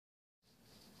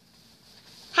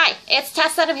It's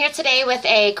Tessa, and I'm here today with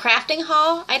a crafting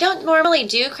haul. I don't normally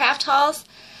do craft hauls,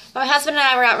 but my husband and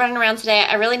I were out running around today.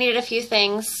 I really needed a few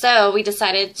things, so we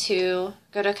decided to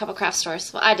go to a couple craft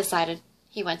stores. Well, I decided.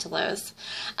 He went to Lowe's.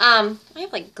 I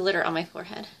have like glitter on my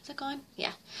forehead. Is it gone?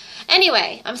 Yeah.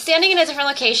 Anyway, I'm standing in a different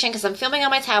location because I'm filming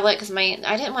on my tablet because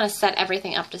I didn't want to set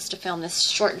everything up just to film this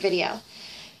short video.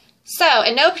 So,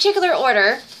 in no particular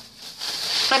order,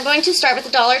 I'm going to start with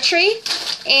the Dollar Tree,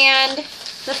 and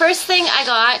the first thing I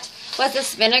got was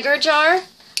this vinegar jar.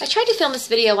 I tried to film this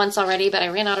video once already, but I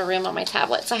ran out of room on my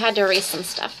tablet, so I had to erase some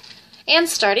stuff and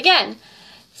start again.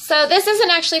 So this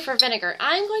isn't actually for vinegar.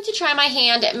 I'm going to try my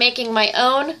hand at making my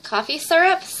own coffee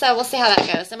syrup, so we'll see how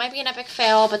that goes. It might be an epic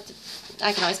fail, but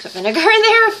I can always put vinegar in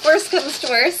there if worse comes to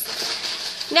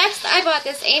worse. Next, I bought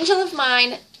this Angel of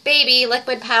Mine Baby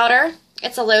Liquid Powder.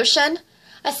 It's a lotion.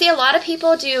 I see a lot of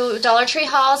people do Dollar Tree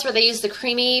hauls where they use the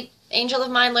creamy Angel of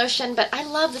Mine lotion, but I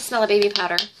love the smell of baby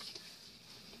powder.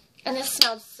 And this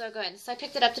smelled so good, so I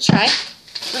picked it up to try.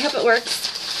 I hope it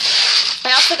works.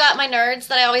 I also got my Nerds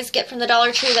that I always get from the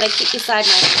Dollar Tree that I keep beside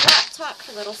my laptop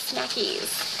for little snackies.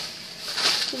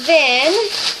 Then,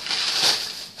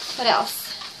 what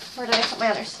else? Where did I put my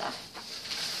other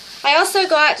stuff? I also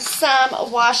got some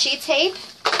washi tape,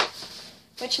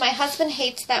 which my husband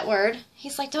hates that word.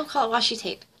 He's like, don't call it washi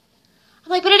tape.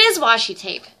 I'm like, but it is washi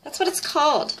tape. That's what it's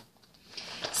called.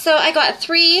 So I got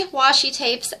 3 washi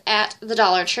tapes at the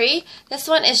Dollar Tree. This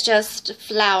one is just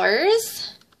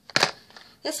flowers.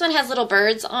 This one has little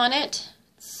birds on it.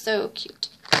 So cute.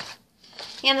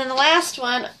 And then the last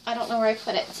one, I don't know where I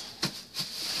put it.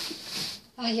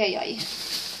 Ay, ay, ay.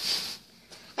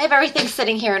 I have everything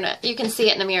sitting here, and you can see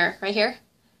it in a mirror right here.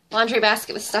 Laundry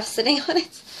basket with stuff sitting on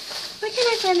it. Why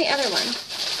can't I find the other one?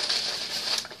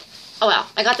 Oh well,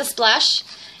 I got this blush,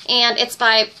 and it's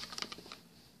by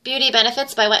Beauty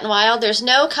Benefits by Wet n Wild. There's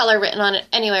no color written on it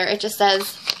anywhere. It just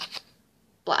says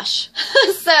blush.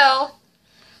 So,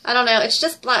 I don't know. It's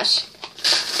just blush.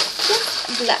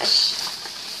 Just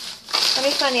blush. Let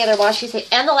me find the other washi tape.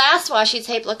 And the last washi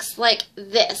tape looks like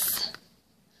this.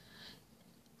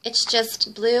 It's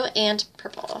just blue and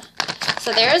purple.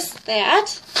 So there's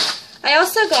that. I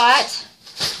also got,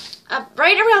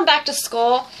 right around back to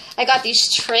school, I got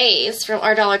these trays from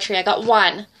our Dollar Tree. I got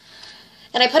one.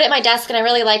 And I put it at my desk, and I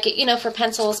really like it, you know, for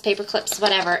pencils, paper clips,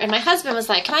 whatever. And my husband was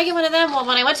like, can I get one of them? Well,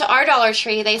 when I went to our Dollar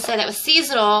Tree, they said it was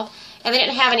seasonal, and they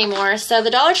didn't have any more. So the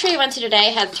Dollar Tree I went to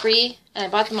today had 3, and I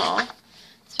bought them all.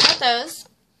 So I got those.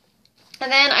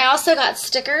 And then I also got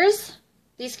stickers.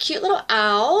 These cute little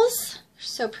owls. They're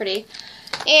so pretty.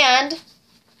 And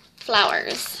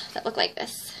flowers that look like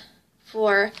this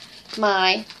for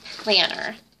my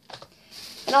planner.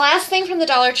 And the last thing from the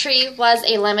Dollar Tree was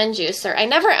a lemon juicer. I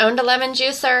never owned a lemon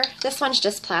juicer. This one's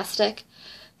just plastic.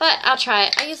 But I'll try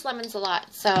it. I use lemons a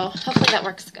lot, so hopefully that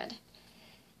works good.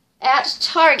 At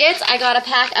Target, I got a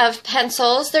pack of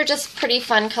pencils. They're just pretty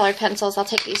fun colored pencils. I'll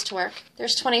take these to work.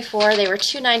 There's 24. They were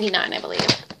 $2.99, I believe.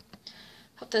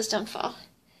 Hope those don't fall.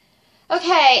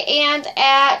 Okay, and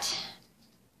at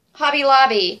Hobby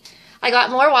Lobby, I got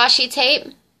more washi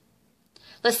tape.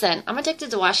 Listen, I'm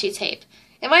addicted to washi tape.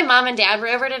 And my mom and dad were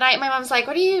over tonight, and my mom's like,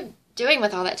 what are you doing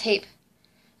with all that tape?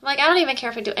 I'm like, I don't even care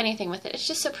if I do anything with it. It's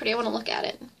just so pretty. I want to look at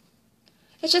it.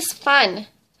 It's just fun.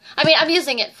 I mean, I'm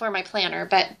using it for my planner,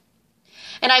 but...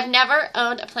 And I've never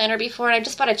owned a planner before, and I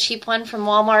just bought a cheap one from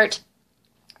Walmart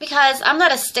because I'm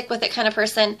not a stick-with-it kind of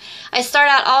person. I start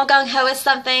out all gung-ho with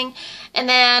something, and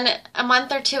then a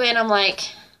month or 2 in, I'm like,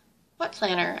 what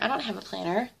planner? I don't have a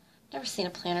planner. Never seen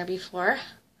a planner before.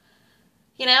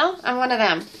 You know? I'm one of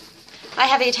them. I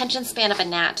have the attention span of a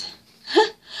gnat.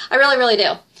 I really, really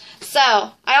do. So,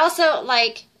 I also,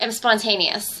 am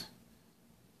spontaneous.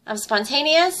 I'm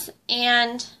spontaneous,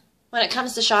 and when it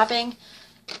comes to shopping,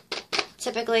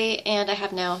 typically, and I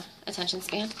have no attention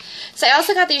span. So, I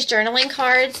also got these journaling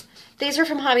cards. These were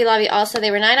from Hobby Lobby also.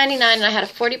 They were $9.99, and I had a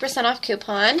 40% off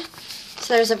coupon.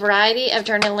 So, there's a variety of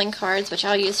journaling cards, which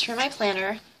I'll use for my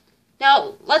planner.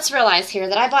 Now, let's realize here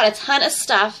that I bought a ton of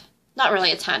stuff. Not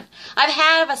really a ton. I've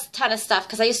had a ton of stuff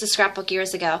because I used to scrapbook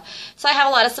years ago. So I have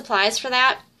a lot of supplies for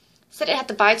that. So I didn't have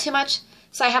to buy too much.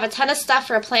 So I have a ton of stuff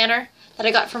for a planner that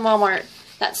I got from Walmart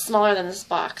that's smaller than this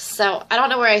box. So I don't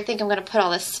know where I think I'm going to put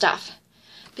all this stuff.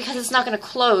 Because it's not going to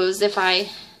close if I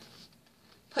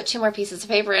put 2 more pieces of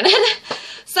paper in it.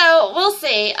 So we'll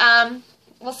see.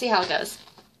 We'll see how it goes.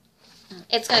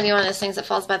 It's going to be one of those things that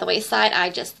falls by the wayside.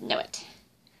 I just know it.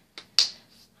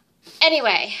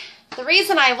 Anyway. The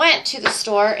reason I went to the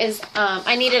store is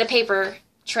I needed a paper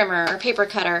trimmer or paper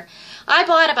cutter. I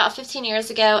bought about 15 years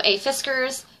ago a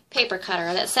Fiskars paper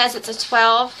cutter that says it's a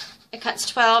 12 it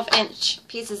cuts 12-inch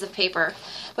pieces of paper,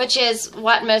 which is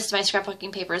what most of my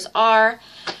scrapbooking papers are,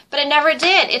 but it never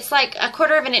did. It's like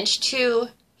 1/4 of an inch too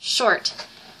short.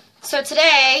 So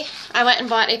today, I went and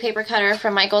bought a paper cutter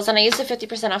from Michaels, and I used a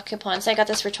 50% off coupon, so I got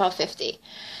this for $12.50.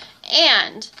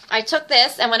 And I took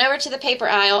this and went over to the paper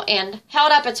aisle and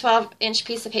held up a 12-inch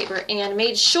piece of paper and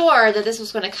made sure that this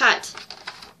was going to cut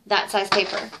that size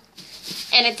paper.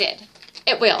 And it did.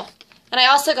 It will. And I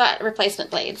also got replacement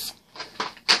blades.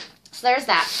 So there's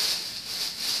that.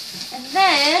 And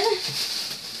then,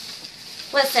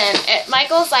 listen, at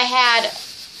Michaels I had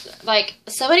like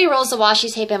so many rolls of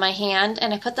washi tape in my hand,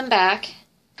 and I put them back.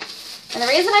 And the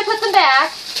reason I put them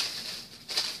back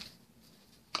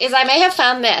is I may have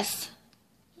found this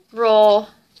roll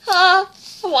of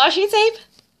washi tape.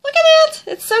 Look at that.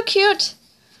 It's so cute.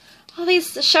 All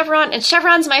these chevron, and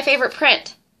chevron's my favorite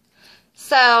print.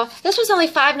 So this was only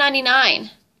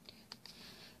 $5.99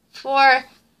 for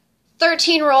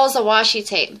 13 rolls of washi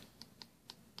tape.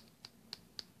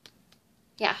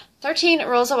 Yeah, 13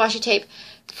 rolls of washi tape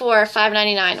for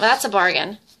 $5.99. Well, that's a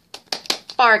bargain.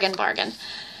 Bargain, bargain.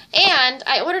 And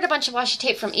I ordered a bunch of washi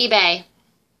tape from eBay.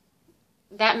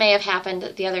 That may have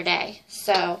happened the other day.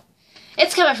 So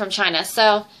it's coming from China.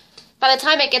 So by the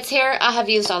time it gets here, I'll have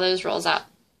used all those rolls up.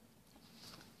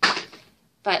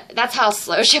 But that's how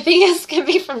slow shipping can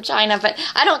be from China. But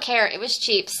I don't care. It was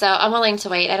cheap, so I'm willing to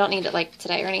wait. I don't need it like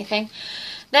today or anything.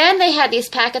 Then they had these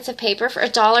packets of paper for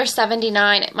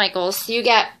 $1.79 at Michael's. So you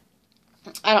get,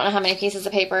 I don't know how many pieces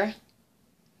of paper.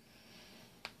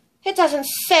 It doesn't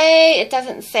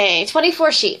say.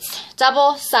 24 sheets,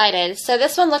 double-sided. So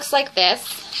this one looks like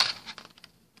this.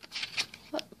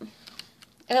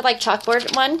 It's like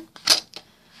chalkboard one.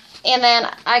 And then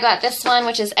I got this one,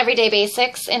 which is Everyday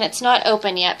Basics, and it's not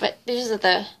open yet, but these are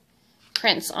the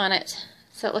prints on it.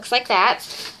 So it looks like that.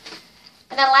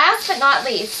 And then last but not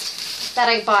least that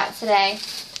I bought today,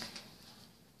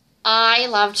 I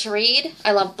love to read.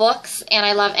 I love books, and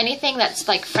I love anything that's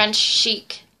like French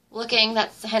chic looking.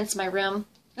 That's hence my room.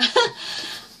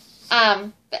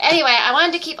 But anyway, I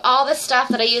wanted to keep all this stuff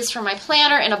that I use for my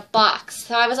planner in a box.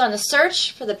 So I was on the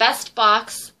search for the best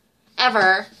box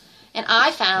ever, and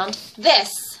I found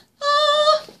this.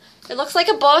 Oh, it looks like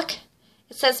a book.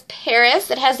 It says Paris.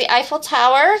 It has the Eiffel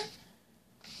Tower.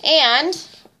 And,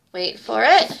 wait for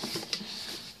it,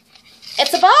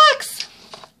 it's a box.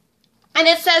 And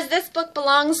it says this book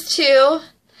belongs to,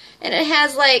 and it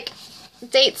has like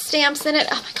date stamps in it.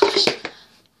 Oh my gosh.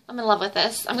 I'm in love with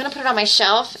this. I'm going to put it on my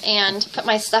shelf and put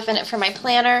my stuff in it for my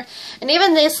planner. And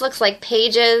even this looks like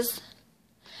pages.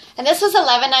 And this was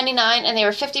 $11.99 and they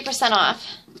were 50% off.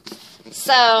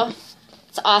 So,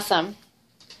 it's awesome.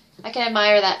 I can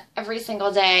admire that every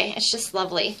single day. It's just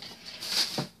lovely.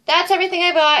 That's everything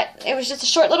I bought. It was just a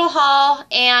short little haul.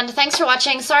 And thanks for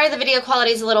watching. Sorry the video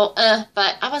quality is a little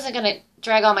but I wasn't going to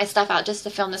drag all my stuff out just to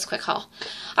film this quick haul.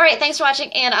 Alright, thanks for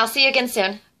watching and I'll see you again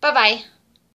soon. Bye-bye.